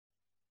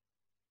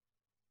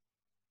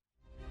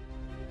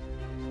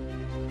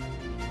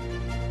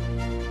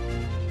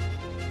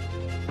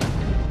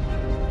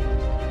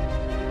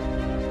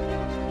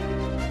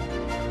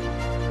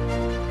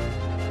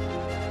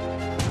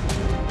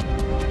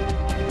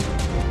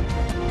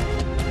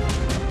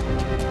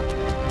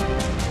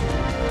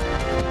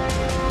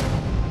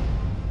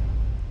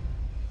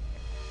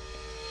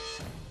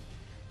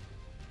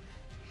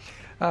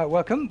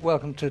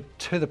Welcome to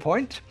the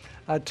Point.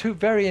 Two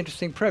very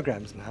interesting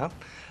programs now.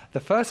 The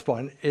first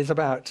one is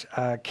about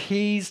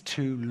keys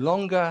to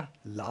longer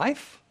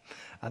life,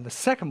 and the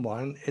second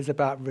one is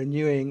about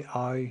renewing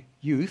our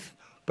youth,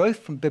 both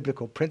from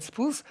biblical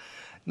principles.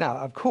 Now,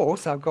 of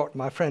course, I've got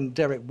my friend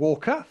Derek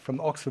Walker from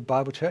Oxford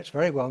Bible Church,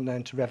 very well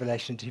known to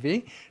Revelation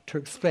TV, to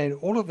explain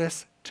all of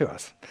this to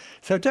us.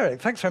 So, Derek,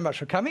 thanks very much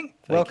for coming.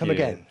 Welcome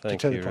again to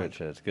the you, Point.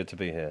 Richard. Good to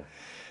be here.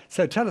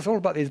 So tell us all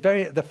about these.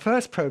 The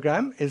first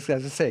program is,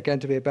 as I say,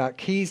 going to be about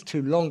keys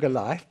to longer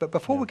life. But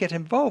before we get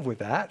involved with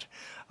that,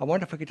 I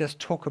wonder if we could just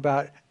talk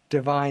about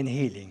divine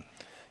healing.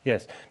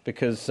 Yes,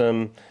 because,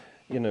 I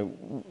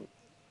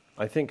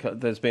think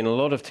there's been a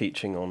lot of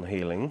teaching on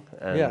healing,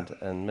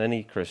 and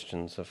many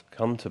Christians have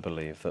come to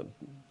believe that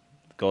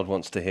God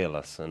wants to heal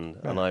us, and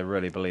I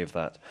really believe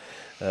that.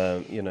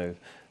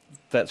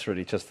 That's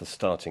really just the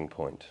starting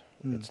point.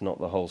 It's not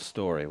the whole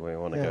story. We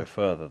want to go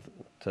further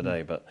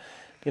today, but...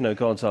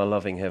 God's our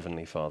loving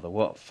Heavenly Father.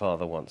 What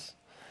Father wants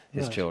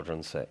his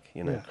children sick?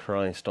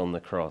 Christ on the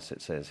cross, it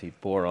says, he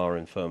bore our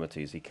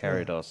infirmities, he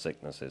carried our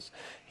sicknesses.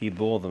 He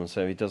bore them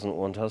so he doesn't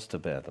want us to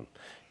bear them.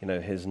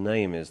 His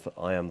name is that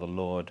I am the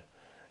Lord,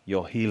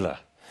 your healer.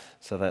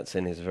 So that's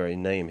in his very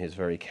name, his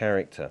very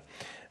character.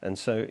 And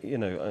so,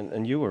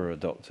 and you were a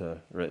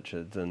doctor,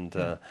 Richard, and,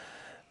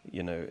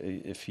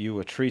 if you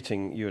were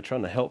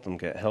trying to help them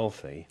get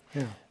healthy,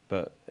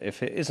 but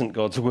if it isn't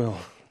God's will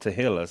to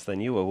heal us,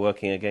 then you were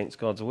working against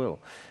God's will.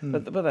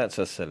 But that's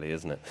so silly,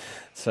 isn't it?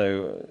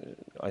 So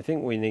I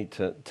think we need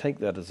to take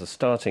that as a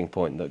starting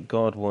point, that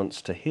God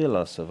wants to heal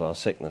us of our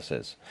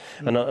sicknesses.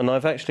 And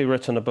I've actually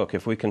written a book.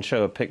 If we can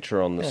show a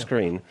picture on the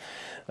screen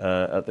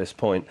at this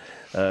point.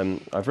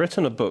 I've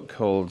written a book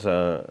called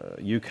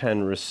You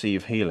Can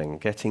Receive Healing,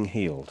 Getting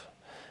Healed,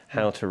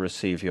 How to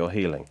Receive Your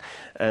Healing.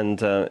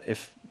 And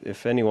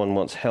if anyone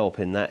wants help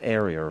in that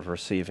area of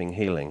receiving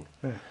healing,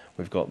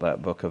 we've got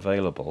that book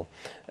available,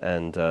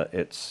 and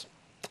it's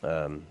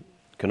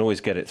can always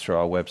get it through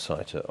our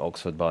website at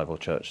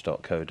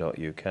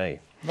oxfordbiblechurch.co.uk.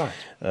 Right.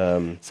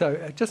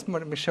 So I just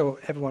want to make sure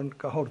everyone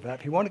got hold of that.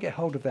 If you want to get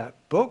hold of that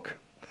book,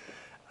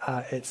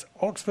 it's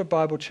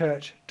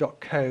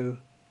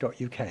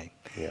oxfordbiblechurch.co.uk.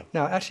 Yeah.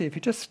 Now, actually, if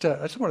you just,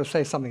 I just want to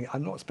say something.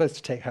 I'm not supposed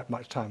to take up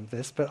much time with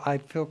this, but I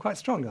feel quite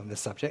strongly on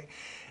this subject.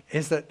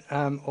 Is that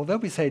although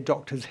we say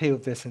doctors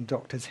healed this and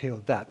doctors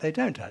healed that, they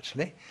don't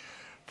actually.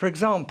 For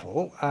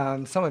example,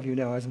 some of you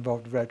know I was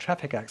involved in a road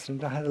traffic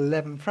accident. I had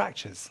 11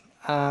 fractures.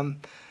 Now,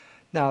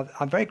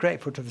 I'm very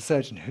grateful to the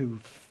surgeon who,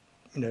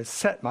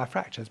 set my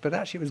fractures, but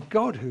actually it was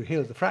God who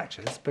healed the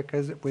fractures,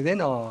 because within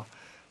our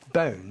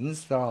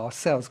bones there are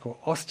cells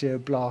called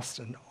osteoblasts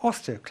and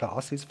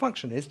osteoclasts whose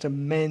function is to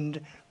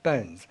mend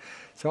bones.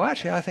 So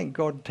actually I think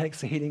God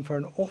takes the healing for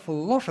an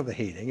awful lot of the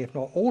healing, if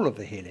not all of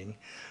the healing.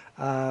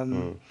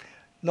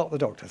 Not the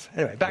doctors.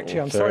 Anyway, back to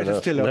you. I'm sorry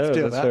to steal that.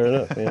 That's fair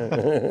enough.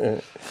 Yeah.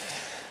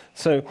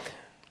 So,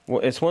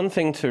 it's one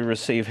thing to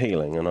receive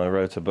healing, and I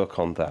wrote a book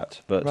on that.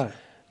 But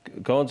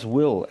God's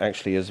will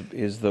actually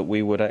is that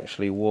we would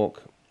actually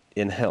walk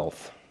in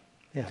health,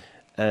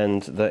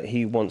 and that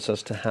He wants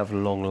us to have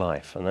long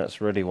life, and that's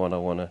really what I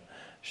want to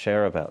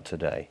share about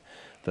today.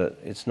 That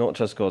it's not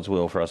just God's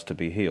will for us to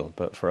be healed,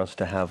 but for us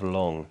to have a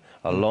long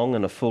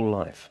and a full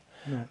life.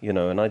 And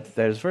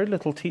there's very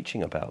little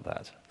teaching about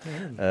that.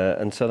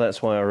 And so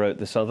that's why I wrote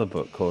this other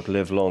book called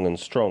Live Long and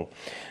Strong.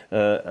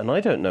 And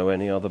I don't know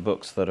any other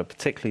books that are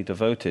particularly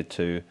devoted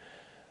to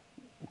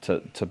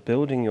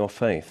building your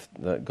faith,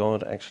 that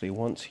God actually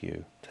wants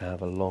you to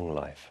have a long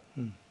life.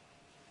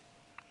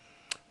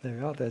 There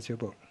we are, there's your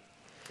book.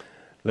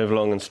 Live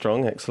Long and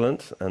Strong,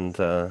 excellent. And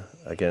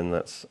again,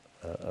 that's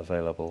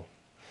available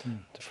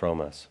from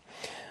us.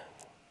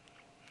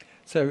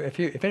 So if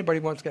anybody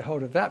wants to get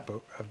hold of that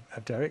book of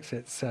Derek's,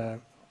 it's,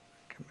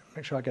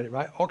 make sure I get it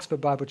right,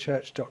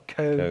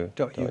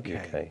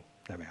 oxfordbiblechurch.co.uk. There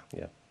we are.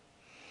 Yeah.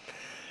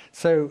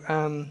 So,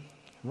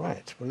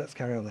 right, well, let's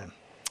carry on then.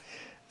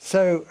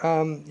 So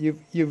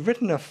you've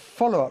written a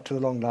follow-up to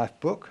the Long Life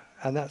book,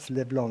 and that's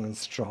Live Long and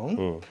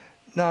Strong.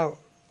 Now,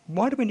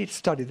 why do we need to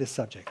study this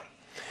subject?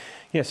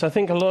 Yes, I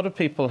think a lot of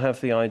people have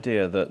the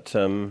idea that,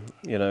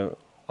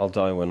 I'll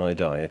die when I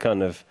die, a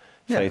kind of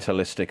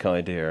fatalistic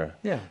idea.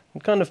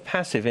 I'm kind of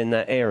passive in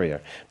that area.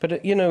 But,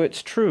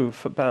 it's true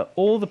about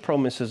all the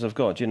promises of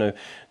God.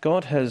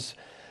 God has,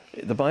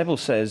 the Bible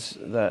says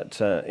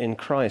that in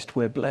Christ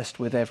we're blessed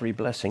with every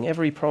blessing.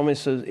 Every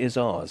promise is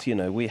ours.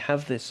 We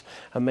have this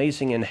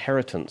amazing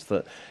inheritance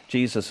that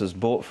Jesus has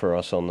bought for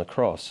us on the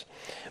cross.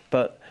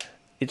 But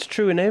it's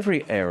true in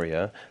every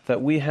area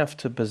that we have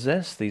to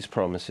possess these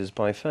promises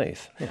by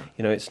faith.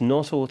 It's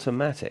not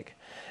automatic.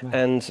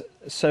 And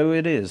so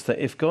it is that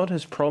if God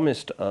has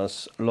promised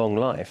us long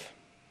life,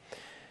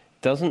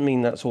 doesn't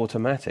mean that's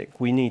automatic.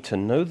 We need to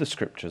know the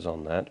scriptures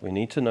on that. We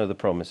need to know the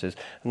promises,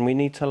 and we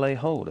need to lay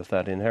hold of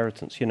that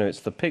inheritance. You know,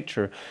 it's the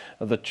picture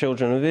of the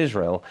children of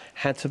Israel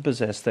had to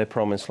possess their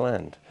promised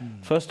land.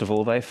 First of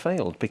all, they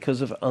failed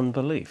because of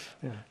unbelief.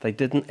 They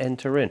didn't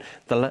enter in.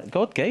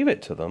 God gave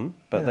it to them,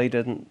 but they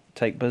didn't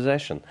take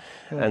possession.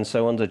 And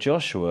so under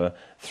Joshua,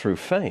 through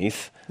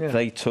faith,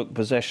 they took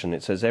possession.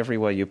 It says,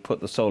 everywhere you put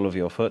the sole of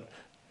your foot,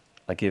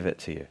 I give it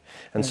to you.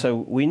 And so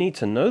we need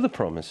to know the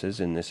promises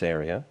in this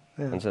area.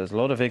 And so there's a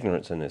lot of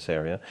ignorance in this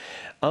area.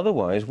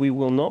 Otherwise, we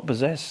will not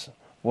possess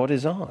what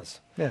is ours.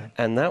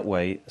 And that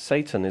way,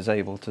 Satan is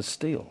able to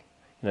steal.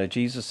 You know,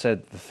 Jesus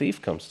said, the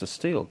thief comes to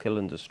steal, kill,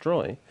 and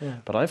destroy.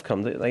 But I've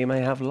come that they may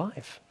have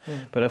life.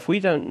 But if we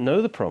don't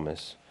know the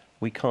promise,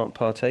 we can't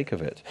partake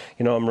of it.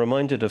 You know, I'm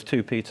reminded of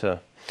 2 Peter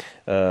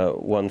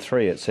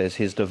 1:3. It says,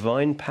 his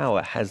divine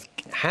power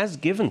has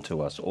given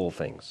to us all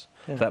things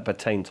that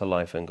pertain to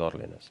life and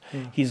godliness.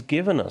 He's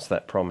given us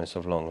that promise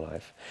of long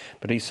life.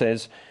 But he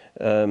says,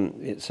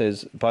 it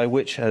says, by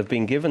which have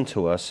been given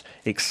to us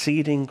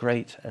exceeding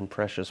great and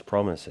precious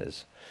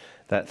promises,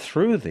 that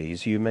through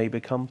these you may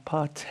become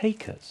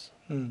partakers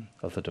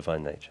of the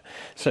divine nature.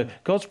 So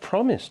God's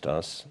promised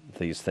us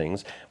these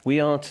things. We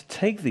are to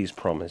take these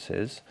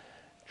promises,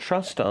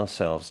 trust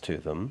ourselves to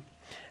them,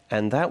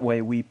 and that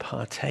way we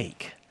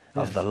partake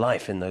of the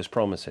life in those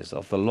promises,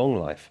 of the long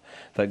life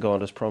that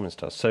God has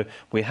promised us. So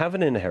we have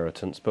an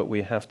inheritance, but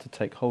we have to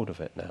take hold of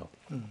it now.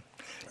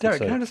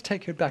 Derek, can I just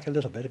take you back a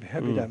little bit, if you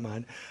hope you don't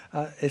mind?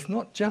 It's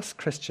not just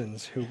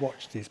Christians who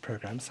watch these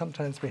programs.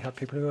 Sometimes we have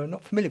people who are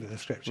not familiar with the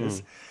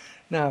scriptures.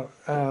 Now,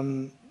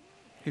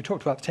 you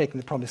talked about taking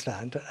the promised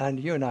land, and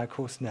you and I, of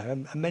course, know,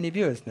 and many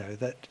viewers know,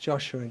 that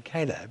Joshua and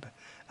Caleb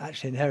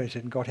actually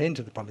inherited and got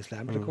into the promised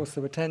land, but of course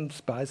there were 10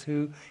 spies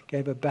who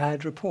gave a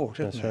bad report,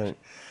 isn't it? Right.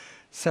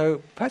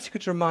 So perhaps you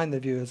could remind the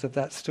viewers of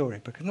that story,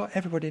 because not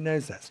everybody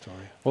knows that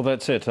story. Well,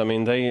 that's it. I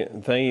mean,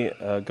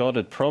 God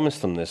had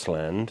promised them this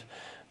land,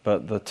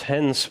 but the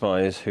 10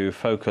 spies who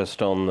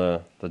focused on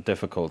the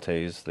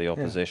difficulties, the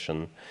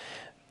opposition,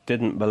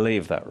 didn't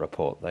believe that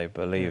report. They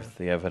believed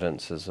the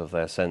evidences of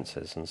their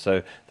senses, and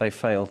so they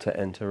failed to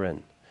enter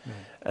in.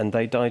 And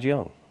they died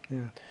young.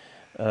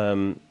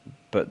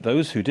 But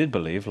those who did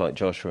believe, like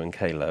Joshua and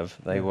Caleb,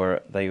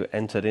 they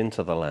entered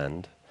into the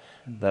land,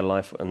 their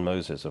life, and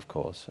Moses, of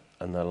course,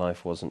 and their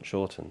life wasn't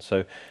shortened.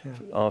 So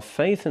our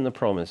faith in the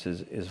promise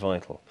is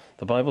vital.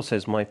 The Bible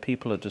says, my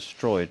people are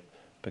destroyed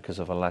because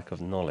of a lack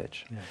of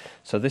knowledge.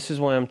 So this is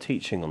why I'm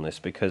teaching on this,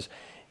 because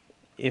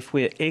if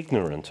we're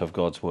ignorant of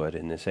God's word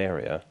in this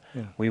area,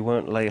 we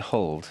won't lay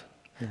hold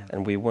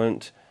and we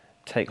won't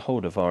take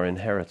hold of our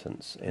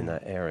inheritance in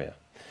that area.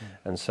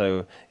 And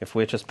so if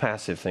we're just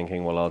passive,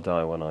 thinking, well, I'll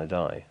die when I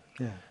die,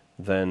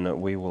 then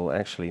we will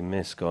actually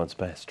miss God's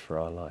best for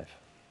our life.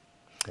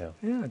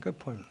 Yeah, good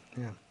point.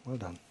 Yeah, well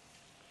done.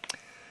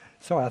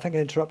 Sorry, I think I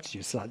interrupted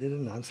you slightly,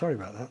 didn't I? I'm sorry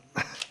about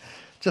that.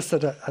 Just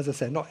that, as I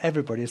said, not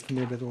everybody is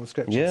familiar with all the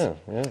scriptures.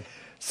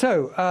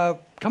 So,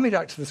 coming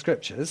back to the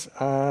scriptures,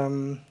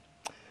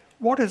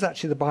 what does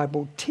actually the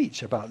Bible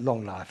teach about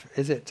long life?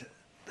 Is it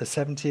the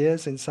 70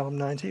 years in Psalm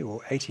 90,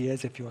 or 80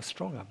 years if you're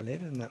strong, I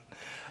believe, isn't it?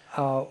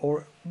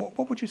 Or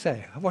what would you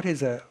say? What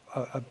is a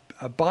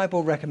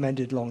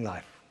Bible-recommended long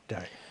life,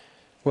 Derek?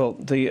 Well,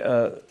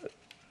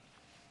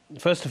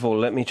 first of all,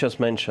 let me just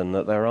mention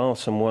that there are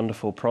some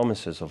wonderful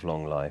promises of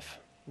long life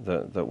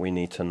that we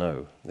need to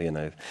know,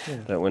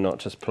 that we're not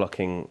just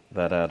plucking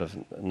that out of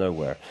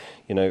nowhere.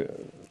 You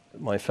know,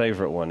 my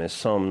favorite one is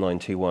Psalm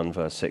 91,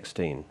 verse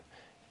 16.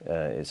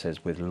 It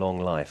says, with long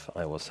life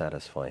I will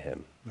satisfy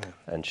him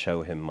and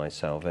show him my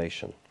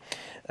salvation.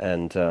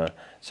 And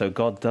so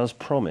God does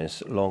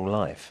promise long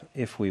life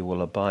if we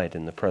will abide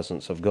in the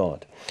presence of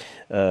God.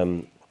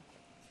 You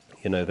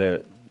know,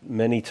 there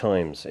many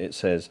times it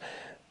says,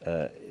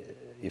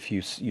 if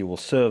you will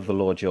serve the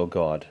Lord your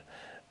God,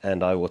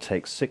 and I will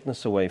take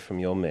sickness away from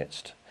your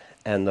midst,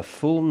 and the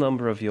full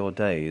number of your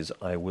days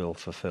I will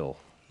fulfill.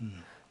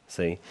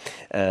 See?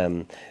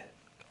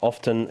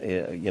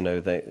 Often, you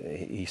know,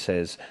 he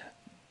says,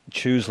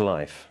 choose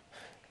life,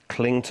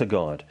 cling to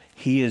God.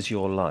 He is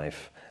your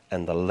life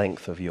and the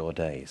length of your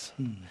days.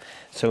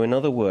 So in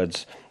other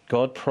words,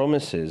 God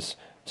promises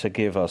to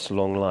give us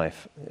long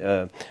life.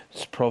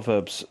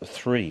 Proverbs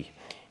 3,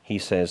 he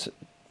says,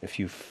 if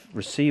you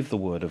receive the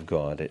word of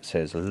God, it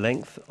says,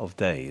 length of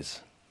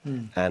days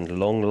and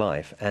long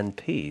life and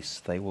peace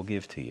they will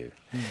give to you.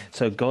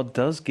 So God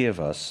does give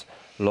us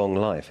long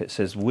life. It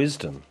says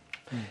wisdom,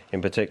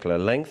 in particular,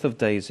 length of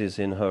days is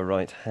in her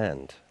right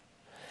hand.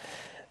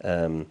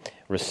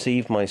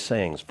 Receive my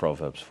sayings,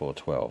 Proverbs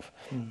 4:12.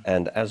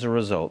 And as a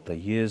result, the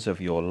years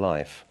of your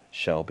life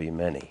shall be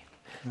many.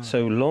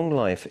 So long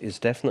life is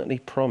definitely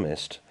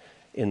promised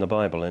in the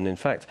Bible. And in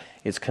fact,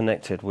 it's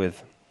connected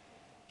with,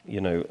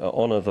 you know,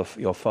 honor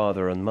your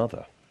father and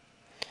mother,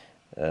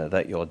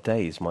 that your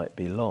days might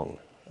be long.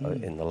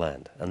 in the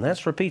land. And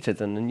that's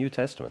repeated in the New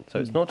Testament. So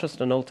it's not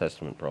just an Old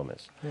Testament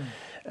promise.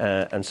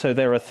 And so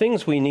there are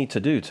things we need to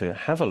do to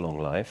have a long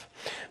life,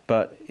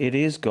 but it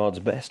is God's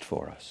best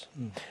for us.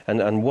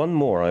 And one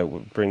more I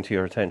will bring to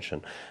your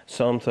attention.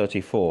 Psalm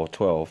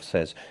 34:12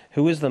 says,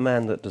 "Who is the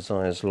man that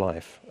desires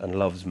life and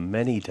loves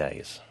many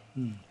days,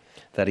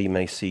 that he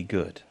may see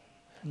good?"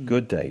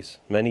 Good days,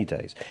 many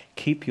days.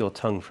 "Keep your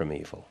tongue from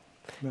evil,"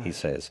 he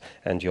says,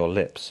 "and your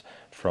lips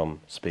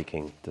from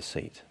speaking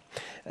deceit."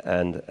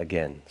 And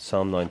again,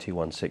 Psalm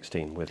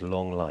 91:16, "With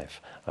long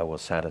life I will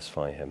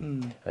satisfy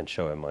him and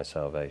show him my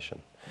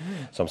salvation."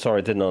 So I'm sorry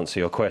I didn't answer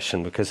your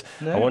question, because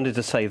I wanted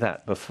to say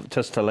that,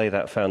 just to lay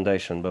that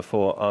foundation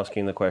before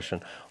asking the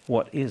question,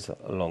 what is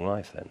a long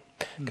life then?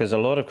 Because a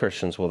lot of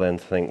Christians will then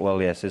think,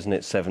 well, yes, isn't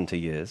it 70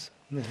 years?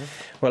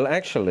 Well,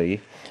 actually,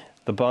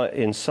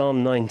 in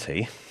Psalm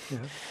 90,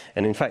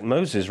 and in fact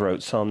Moses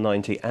wrote Psalm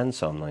 90 and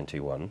Psalm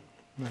 91,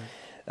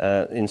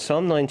 in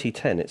Psalm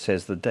 90:10 it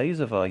says, "The days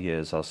of our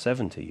years are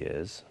 70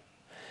 years,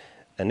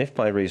 and if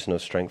by reason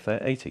of strength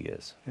they're 80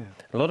 years."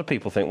 A lot of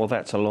people think, well,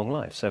 that's a long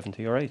life,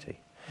 70 or 80.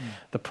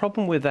 The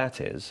problem with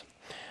that is,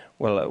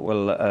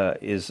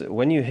 is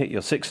when you hit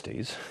your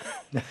 60s,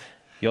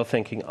 you're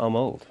thinking, I'm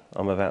old,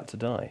 I'm about to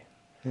die.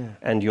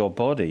 And your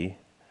body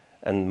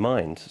and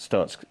mind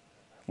starts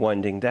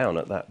winding down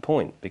at that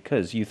point,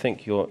 because you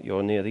think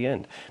you're near the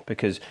end,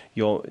 because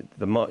your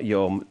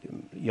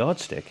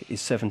yardstick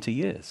is 70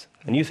 years,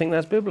 and you think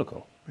that's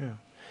biblical.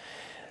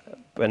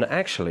 And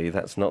actually,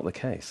 that's not the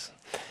case.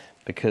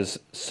 Because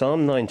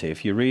Psalm 90,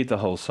 if you read the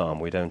whole psalm,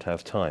 we don't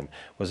have time,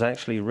 was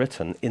actually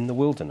written in the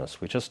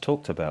wilderness. We just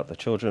talked about the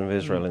children of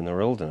Israel in the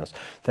wilderness.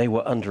 They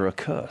were under a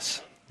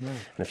curse. And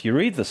if you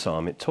read the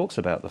psalm, it talks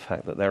about the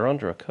fact that they're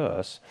under a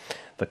curse.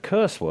 The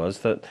curse was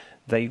that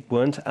they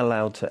weren't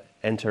allowed to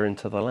enter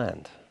into the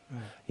land.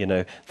 You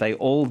know, they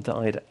all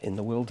died in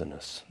the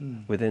wilderness,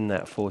 within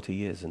that 40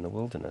 years in the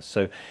wilderness.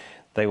 So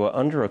they were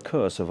under a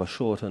curse of a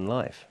shortened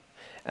life.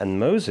 And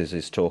Moses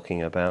is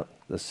talking about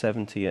the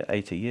 70 or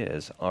 80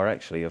 years are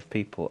actually of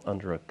people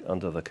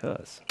under the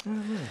curse.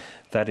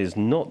 That is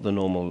not the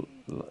normal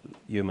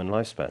human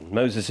lifespan.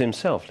 Moses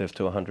himself lived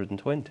to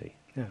 120.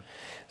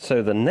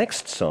 So the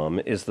next psalm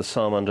is the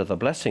psalm under the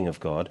blessing of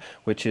God,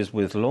 which is,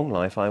 "With long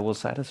life I will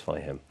satisfy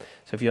him."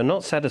 So if you're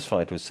not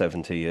satisfied with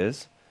 70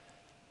 years,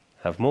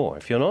 have more.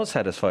 If you're not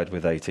satisfied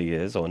with 80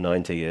 years or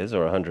 90 years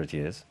or 100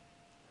 years,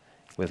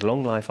 "With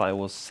long life I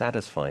will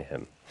satisfy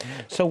him."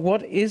 So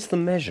what is the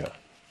measure?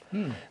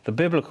 The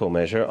biblical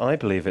measure, I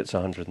believe it's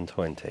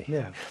 120.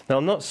 Now,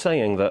 I'm not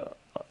saying that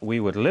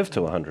we would live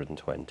to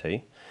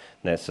 120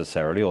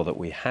 necessarily, or that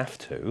we have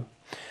to,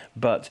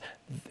 but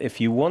if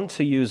you want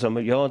to use a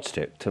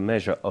yardstick to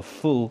measure a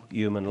full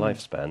human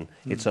lifespan,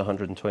 it's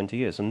 120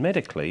 years. And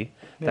medically,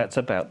 that's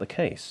about the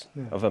case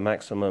of a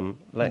maximum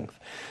length.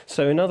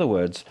 So in other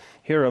words,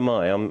 here am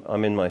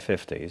I'm in my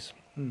 50s.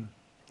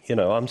 You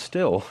know, I'm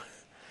still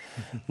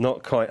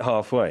not quite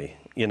halfway.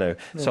 You know,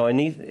 so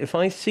if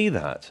I see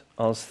that,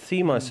 I'll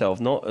see myself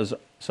not as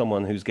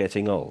someone who's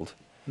getting old,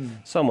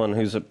 someone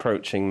who's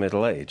approaching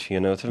middle age, you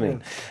know what I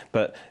mean?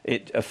 But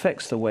it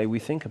affects the way we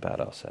think about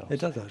ourselves. It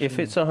does, actually. If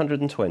it's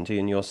 120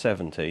 and you're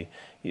 70,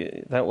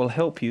 that will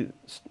help you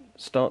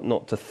start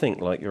not to think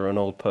like you're an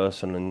old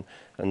person,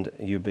 and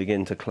you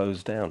begin to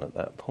close down at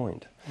that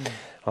point.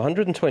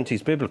 120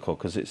 is biblical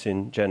because it's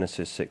in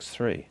Genesis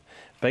 6:3.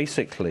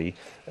 Basically,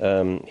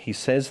 he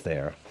says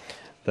there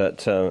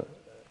that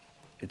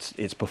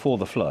it's before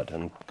the flood,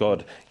 and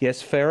God,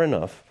 yes, fair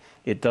enough,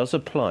 it does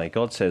apply.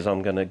 God says,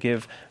 I'm going to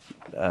give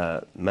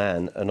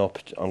man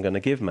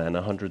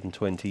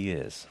 120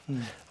 years.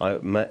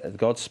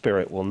 God's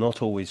Spirit will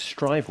not always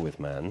strive with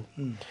man,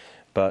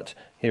 but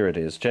here it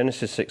is,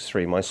 Genesis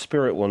 6:3, "My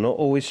Spirit will not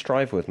always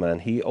strive with man,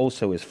 he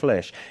also is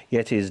flesh,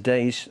 yet his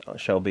days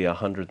shall be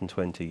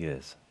 120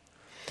 years.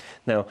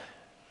 Now,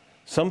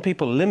 some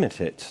people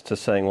limit it to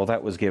saying, well,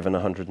 that was given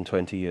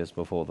 120 years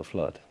before the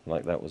flood,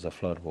 like that was a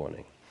flood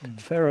warning.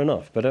 Fair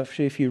enough, but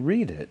actually if you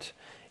read it,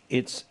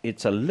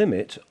 it's a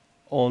limit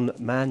on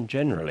man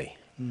generally,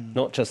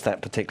 not just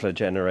that particular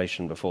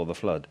generation before the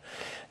flood.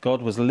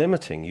 God was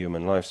limiting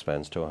human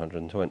lifespans to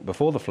 120.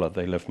 Before the flood,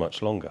 they lived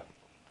much longer.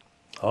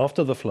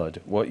 After the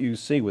flood, what you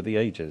see with the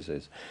ages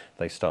is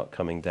they start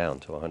coming down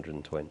to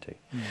 120.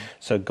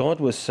 So God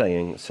was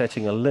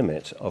setting a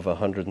limit of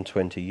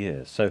 120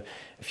 years. So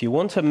if you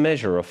want to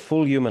measure a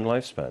full human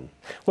lifespan,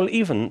 well,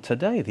 even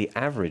today, the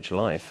average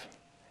life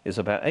is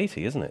about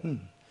 80, isn't it?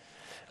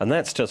 And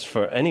that's just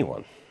for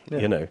anyone,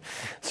 you know.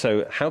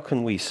 So how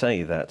can we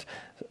say that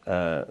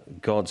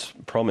God's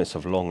promise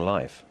of long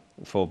life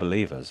for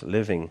believers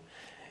living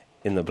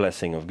in the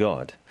blessing of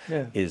God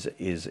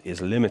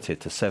is limited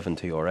to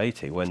 70 or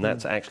 80 when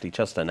that's actually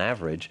just an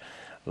average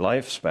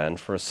lifespan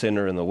for a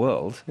sinner in the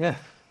world?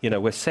 You know,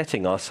 we're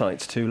setting our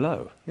sights too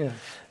low.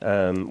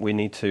 We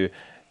need to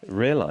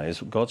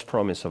realize God's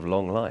promise of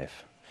long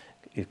life.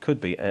 It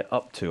could be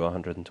up to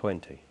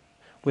 120.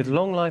 With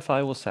long life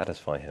I will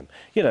satisfy him.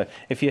 You know,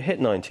 if you hit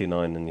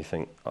 99 and you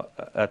think,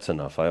 that's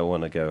enough, I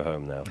want to go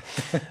home now.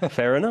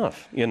 Fair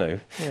enough, you know.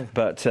 Yeah.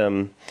 But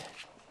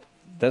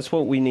that's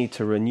what we need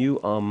to renew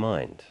our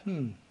mind,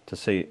 to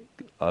see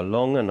a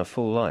long and a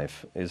full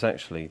life is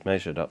actually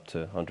measured up to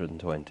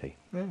 120.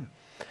 Yeah.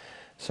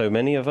 So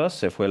many of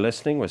us, if we're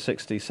listening, we're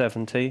 60,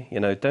 70, you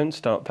know, don't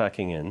start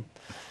packing in,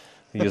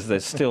 because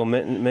there's still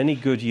many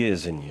good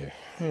years in you,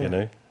 you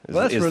know.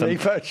 Well, that's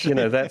relief, actually. You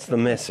know, that's the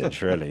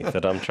message, really,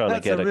 that I'm trying to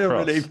get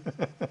across. That's a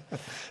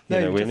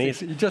real relief.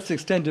 No, you just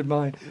extended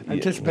my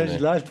anticipated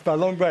life by a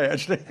long way,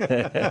 actually.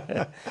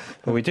 But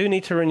we do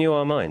need to renew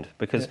our mind,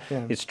 because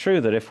it's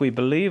true that if we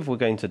believe we're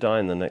going to die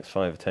in the next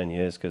 5 or 10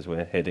 years, because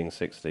we're hitting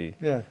 60,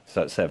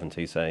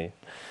 70, say,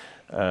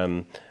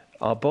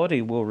 our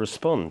body will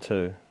respond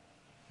to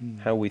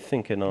how we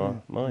think in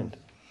our mind.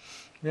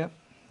 Yep.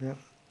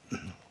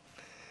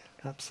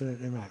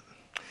 Absolutely right.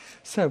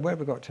 So where have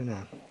we got to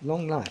now?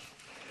 Long life.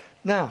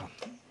 Now,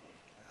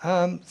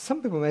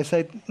 some people may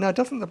say, now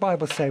doesn't the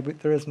Bible say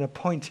there is an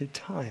appointed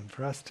time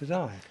for us to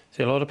die?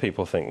 See, a lot of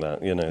people think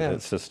that, you know,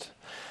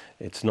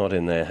 it's not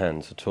in their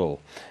hands at all.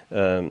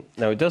 Now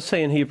it does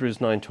say in Hebrews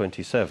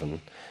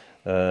 9:27,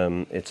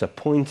 it's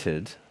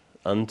appointed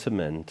unto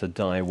men to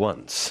die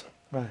once.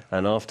 Right.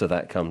 And after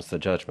that comes the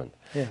judgment.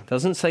 Yeah. It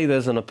doesn't say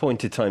there's an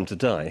appointed time to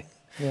die.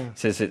 Yeah. It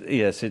says,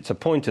 yes, it's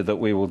appointed that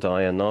we will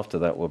die, and after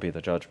that will be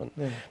the judgment.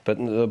 Yeah. But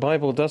the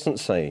Bible doesn't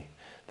say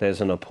there's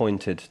an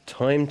appointed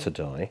time to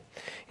die.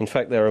 In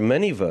fact, there are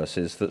many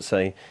verses that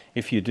say,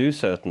 if you do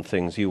certain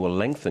things, you will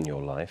lengthen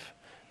your life,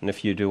 and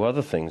if you do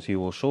other things, you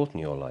will shorten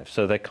your life.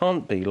 So there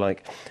can't be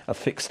like a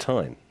fixed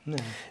time. No.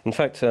 In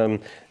fact,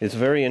 it's a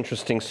very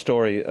interesting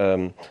story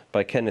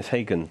by Kenneth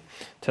Hagin.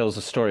 Tells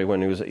a story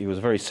when he was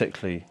a very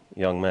sickly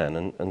young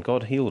man, and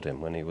God healed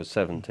him when he was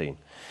 17.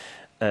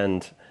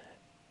 And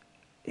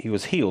he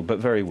was healed, but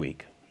very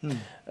weak.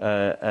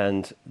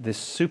 And this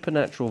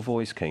supernatural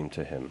voice came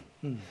to him,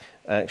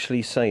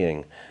 actually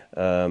saying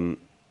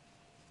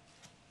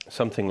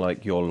something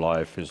like, your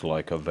life is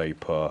like a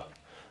vapor,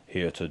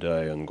 here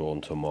today and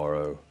gone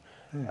tomorrow,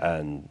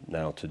 and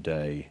now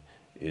today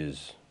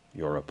is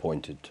your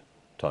appointed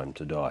time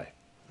to die.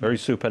 Very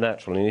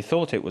supernatural, and he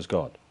thought it was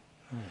God.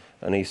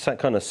 And he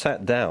kind of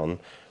sat down,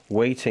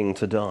 waiting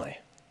to die.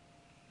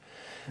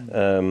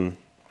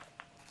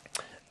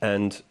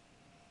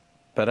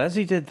 But as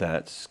he did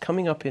that,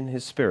 coming up in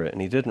his spirit,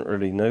 and he didn't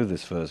really know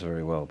this verse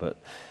very well, but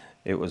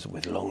it was,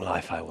 with long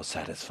life I will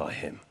satisfy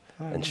him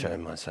and show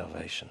him my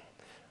salvation.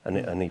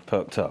 And he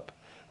perked up.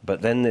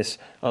 But then this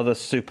other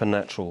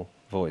supernatural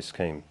voice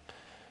came.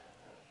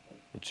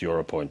 It's your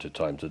appointed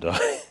time to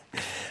die.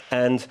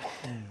 And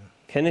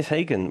Kenneth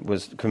Hagin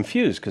was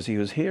confused because he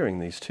was hearing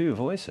these two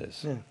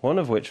voices. Yeah. One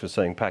of which was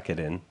saying, pack it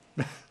in.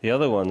 The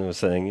other one was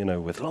saying, you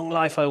know, with long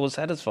life I will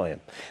satisfy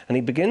him. And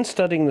he began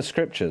studying the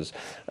scriptures,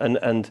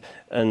 and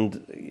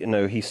you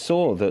know, he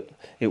saw that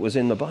it was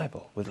in the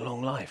Bible, with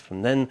long life.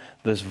 And then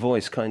this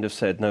voice kind of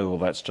said, no, well,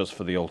 that's just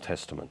for the Old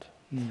Testament.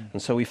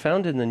 And so we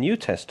found in the New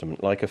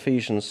Testament, like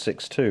Ephesians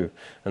 6:2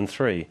 and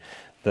 3,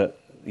 that,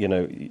 you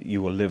know,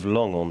 you will live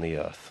long on the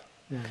earth.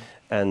 Yeah.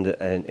 And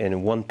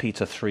in 1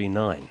 Peter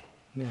 3:9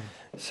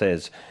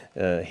 says,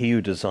 he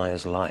who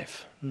desires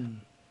life,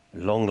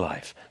 long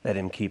life, let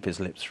him keep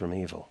his lips from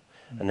evil.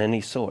 And then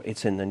he saw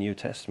it's in the New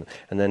Testament.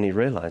 And then he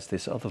realized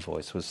this other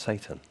voice was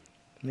Satan,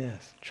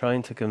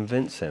 trying to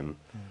convince him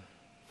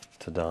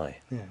to die.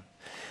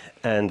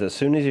 And as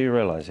soon as he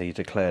realized, he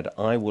declared,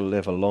 I will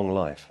live a long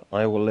life.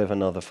 I will live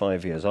another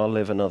 5 years. I'll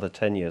live another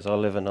 10 years. I'll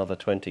live another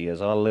 20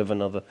 years. I'll live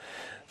another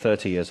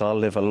 30 years. I'll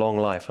live a long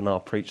life, and I'll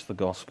preach the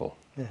gospel.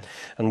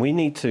 And we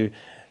need to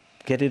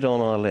get it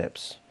on our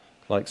lips,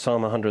 like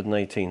Psalm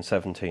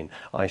 118:17.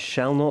 I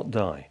shall not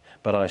die,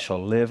 but I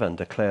shall live and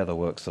declare the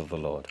works of the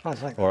Lord.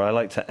 Or I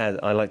like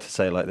to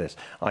say it like this,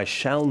 I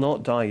shall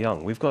not die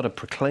young. We've got to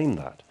proclaim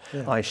that.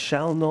 I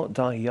shall not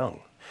die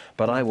young,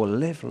 but I will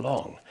live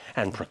long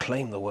and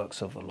proclaim the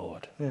works of the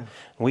Lord.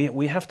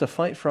 We have to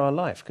fight for our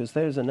life, because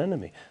there's an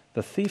enemy.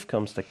 The thief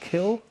comes to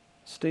kill,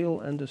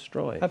 steal, and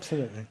destroy.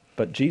 Absolutely.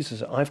 But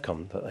Jesus, I've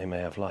come that they may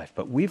have life.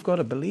 But we've got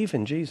to believe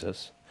in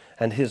Jesus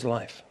and his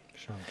life.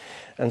 Sure.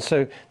 And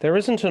so there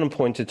isn't an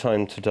appointed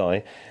time to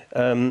die.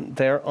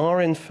 There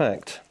are, in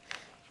fact,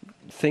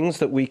 things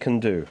that we can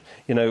do.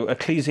 You know,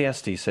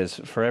 Ecclesiastes says,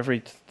 for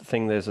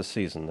everything there's a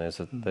season.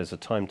 There's a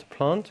time to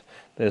plant,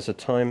 there's a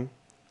time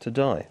to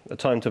die, a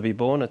time to be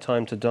born, a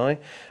time to die,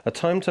 a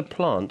time to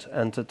plant,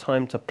 and a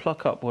time to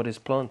pluck up what is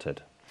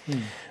planted.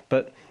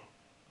 But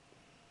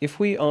if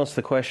we ask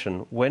the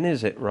question, when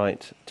is it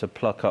right to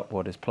pluck up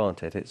what is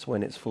planted? It's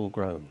when it's full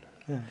grown,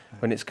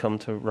 when it's come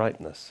to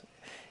ripeness.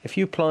 If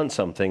you plant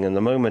something and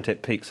the moment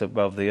it peaks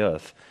above the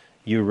earth,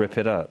 you rip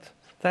it out,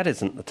 that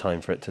isn't the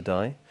time for it to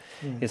die.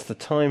 It's the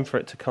time for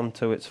it to come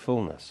to its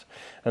fullness.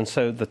 And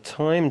so the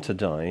time to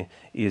die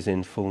is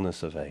in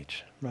fullness of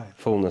age,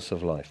 fullness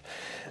of life.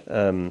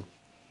 The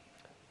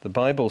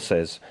Bible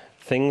says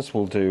things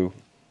will do,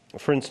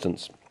 for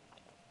instance,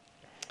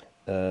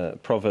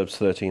 Proverbs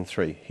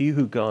 13:3, he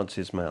who guards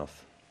his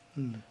mouth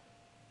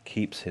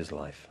keeps his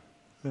life.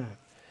 Right.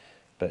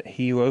 But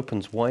he who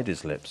opens wide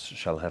his lips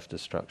shall have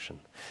destruction.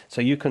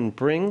 So you can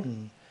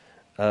bring,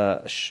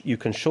 you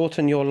can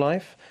shorten your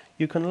life,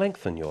 you can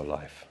lengthen your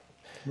life.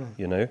 Right.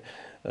 You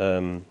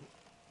know,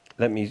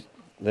 let me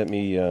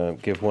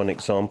give one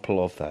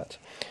example of that.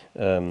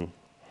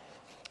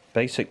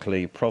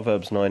 Basically,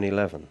 Proverbs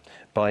 9:11.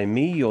 By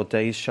me your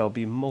days shall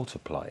be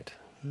multiplied,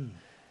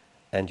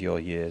 and your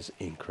years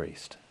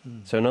increased.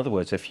 So in other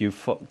words, if you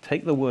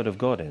take the word of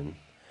God in,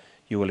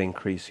 you will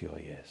increase your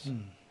years.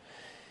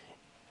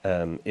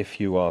 If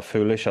you are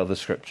foolish, other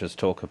scriptures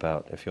talk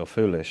about if you're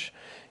foolish,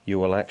 you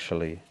will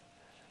actually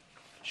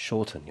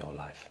shorten your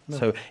life. No.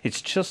 So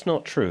it's just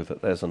not true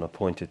that there's an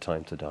appointed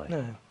time to die.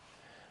 No.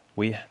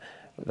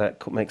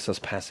 That makes us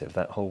passive.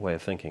 That whole way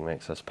of thinking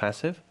makes us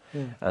passive,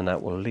 and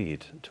that will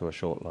lead to a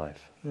short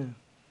life. Yeah.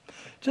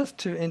 Just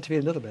to intervene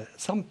a little bit,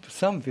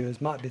 some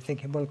viewers might be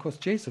thinking, well, of course,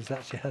 Jesus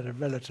actually had a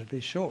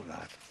relatively short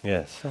life.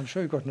 Yes. So I'm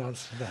sure you've got an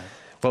answer to that.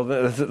 Well,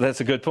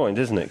 that's a good point,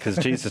 isn't it? Because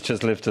Jesus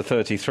just lived to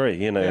 33,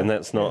 you know, and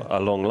that's not a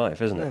long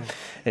life, isn't it?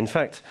 In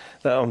fact,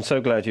 I'm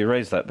so glad you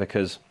raised that,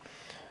 because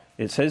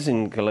it says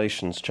in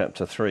Galatians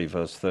chapter 3,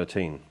 verse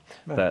 13,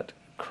 that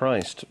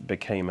Christ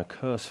became a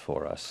curse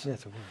for us.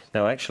 Yes, it was.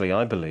 Now, actually,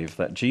 I believe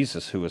that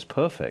Jesus, who was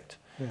perfect,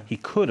 he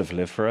could have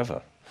lived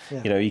forever.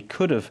 Yeah. You know, he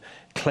could have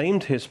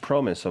claimed his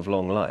promise of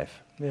long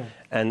life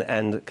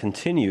and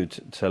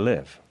continued to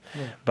live.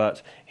 Yeah.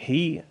 But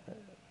he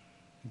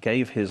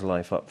gave his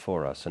life up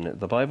for us. And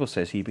the Bible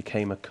says he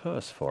became a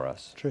curse for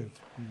us. True.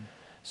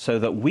 So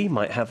that we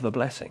might have the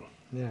blessing.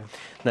 Yeah.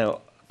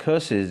 Now,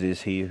 cursed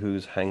is he who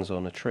hangs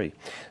on a tree.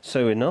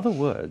 So in other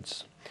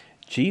words,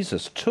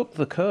 Jesus took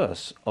the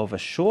curse of a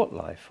short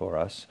life for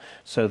us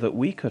so that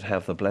we could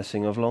have the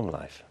blessing of long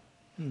life.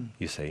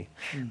 You see?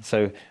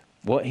 So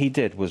what he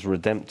did was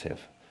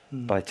redemptive.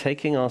 By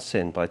taking our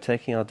sin, by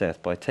taking our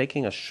death, by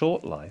taking a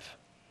short life,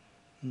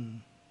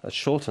 a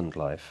shortened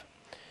life,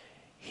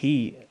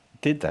 he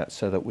did that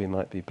so that we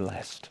might be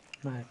blessed.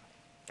 Right.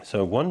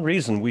 So one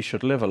reason we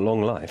should live a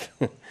long life,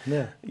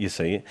 you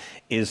see,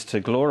 is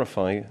to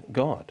glorify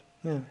God.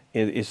 Yeah.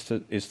 Is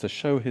to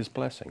show his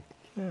blessing.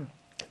 Yeah.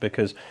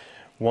 Because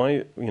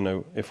why, you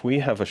know, if we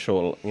have a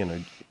short, you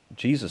know,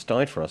 Jesus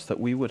died for us that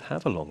we would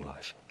have a long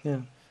life.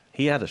 Yeah.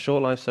 He had a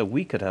short life so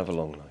we could have a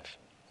long life.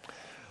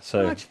 So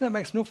well, actually, that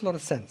makes an awful lot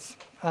of sense.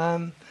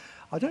 I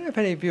don't know if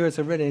any viewers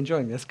are really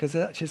enjoying this, because it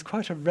actually is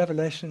quite a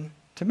revelation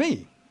to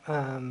me.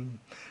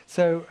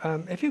 So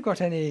if you've got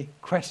any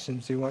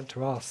questions you want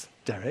to ask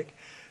Derek,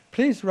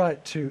 please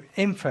write to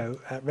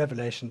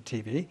info@Revelation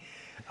TV.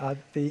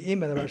 The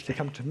email will actually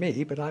come to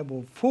me, but I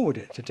will forward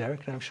it to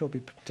Derek, and I'm sure he'll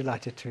be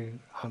delighted to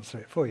answer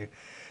it for you.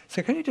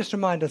 So can you just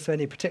remind us of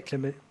any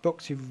particular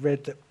books you've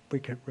read that we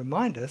could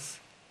remind us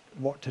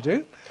what to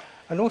do?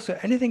 And also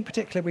anything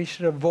particular we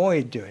should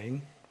avoid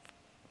doing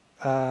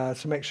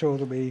to make sure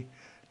that we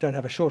don't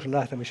have a shorter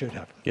life than we should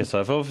have. Yes,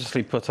 I've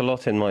obviously put a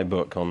lot in my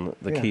book on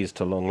the keys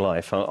to long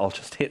life. I'll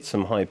just hit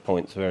some high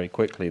points very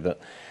quickly. That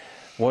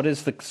what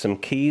is some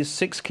keys?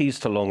 6 keys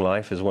to long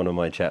life is one of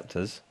my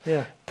chapters.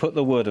 Yeah. Put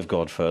the Word of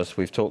God first.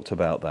 We've talked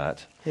about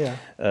that. Yeah.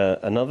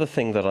 Another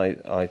thing that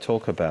I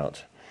talk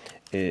about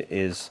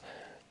is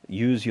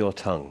use your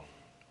tongue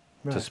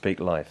to speak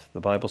life.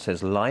 The Bible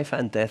says life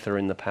and death are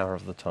in the power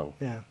of the tongue.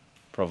 Yeah.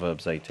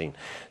 Proverbs 18.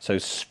 So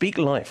speak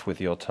life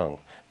with your tongue.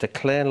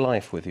 Declare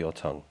life with your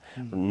tongue.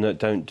 No,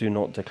 do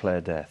not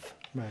declare death.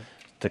 Right.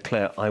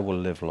 Declare, I will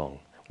live long.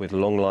 With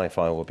long life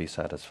I will be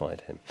satisfied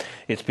him.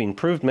 It's been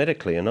proved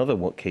medically. Another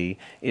key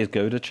is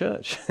go to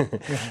church.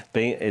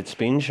 It's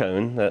been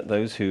shown that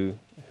those who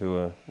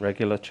are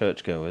regular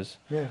churchgoers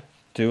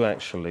do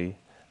actually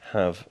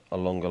have a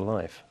longer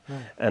life. Right.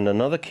 And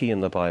another key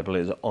in the Bible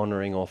is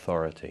honoring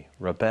authority.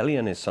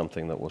 Rebellion is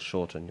something that will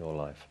shorten your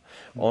life.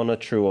 Honor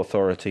true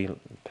authority,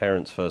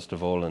 parents first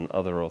of all, and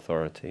other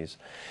authorities.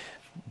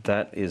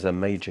 That is a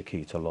major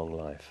key to long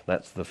life.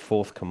 That's the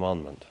 4th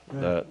commandment.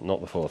 Not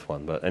the 4th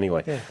one, but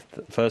anyway,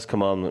 the 1st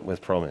commandment with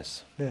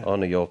promise.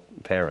 Honor your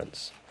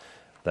parents,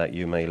 that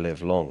you may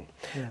live long.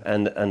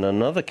 And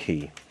another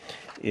key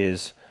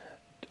is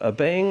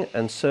obeying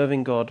and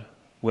serving God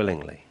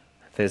willingly.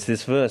 There's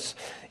this verse,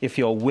 if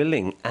you're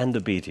willing and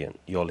obedient,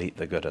 you'll eat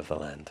the good of the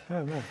land.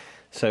 Oh, right.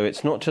 So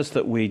it's not just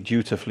that we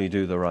dutifully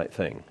do the right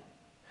thing.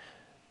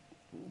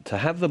 To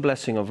have the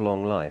blessing of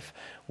long life,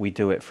 we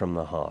do it from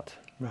the heart.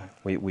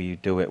 Right. We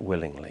do it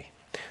willingly.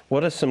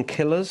 What are some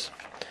killers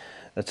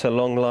to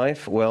long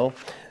life? Well,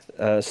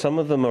 some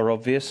of them are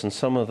obvious and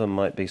some of them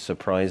might be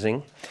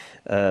surprising.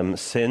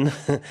 Sin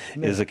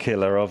is a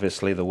killer,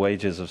 obviously. The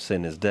wages of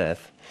sin is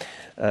death.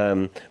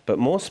 But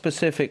more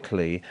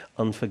specifically,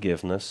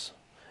 unforgiveness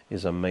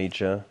is a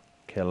major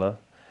killer.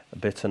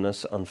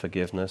 Bitterness,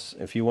 unforgiveness.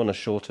 If you want to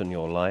shorten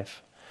your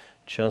life,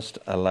 just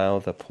allow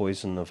the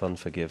poison of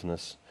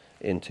unforgiveness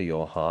into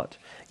your heart.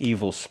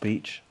 Evil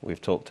speech,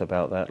 we've talked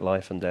about that.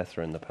 Life and death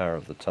are in the power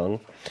of the tongue.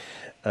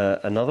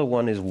 Another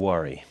one is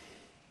worry.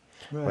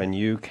 Right. When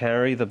you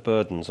carry the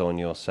burdens on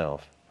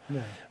yourself,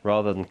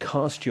 rather than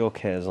cast your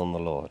cares on the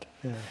Lord.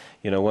 Yeah.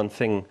 You know, one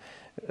thing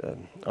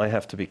I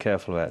have to be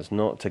careful about is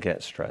not to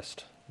get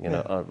stressed. You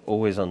know, I'm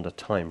always under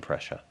time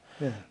pressure.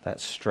 Yeah. That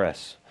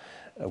stress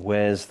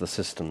wears the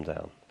system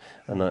down.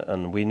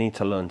 And we need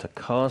to learn to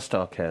cast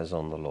our cares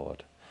on the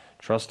Lord,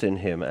 trust in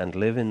Him, and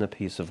live in the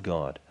peace of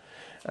God.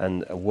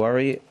 And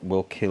worry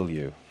will kill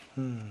you.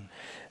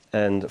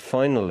 And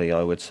finally,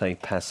 I would say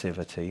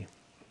passivity.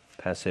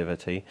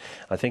 Passivity.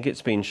 I think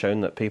it's been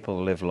shown that people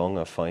who live long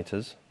are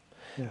fighters.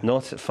 Yeah.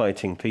 Not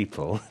fighting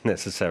people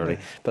necessarily,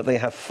 but they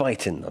have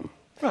fight in them.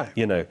 Right.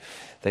 You know,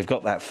 they've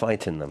got that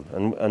fight in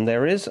them. And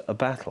there is a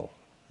battle.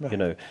 Right. You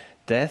know,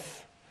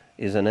 death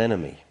is an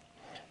enemy.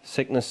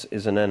 Sickness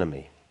is an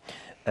enemy.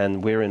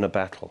 And we're in a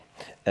battle.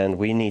 And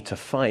we need to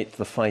fight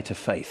the fight of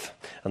faith.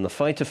 And the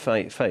fight of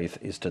faith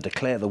is to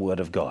declare the word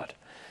of God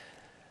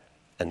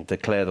and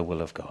declare the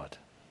will of God.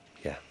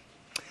 Yeah.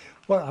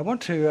 Well, I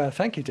want to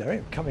thank you,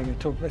 Derek, for coming and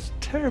talking about this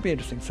terribly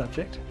interesting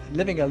subject,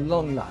 living a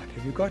long life.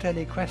 If you've got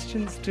any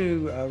questions,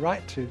 do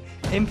write to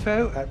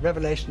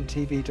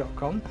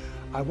info@revelationtv.com.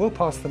 I will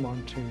pass them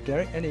on to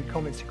Derek, any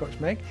comments you've got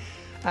to make.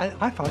 And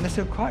I found this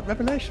quite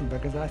revelation,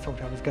 because I thought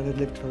I was going to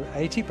live to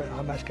 80, but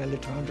I'm actually going to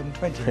live to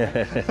 120.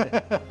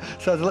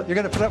 So you're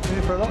going to put up with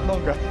me for a lot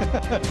longer.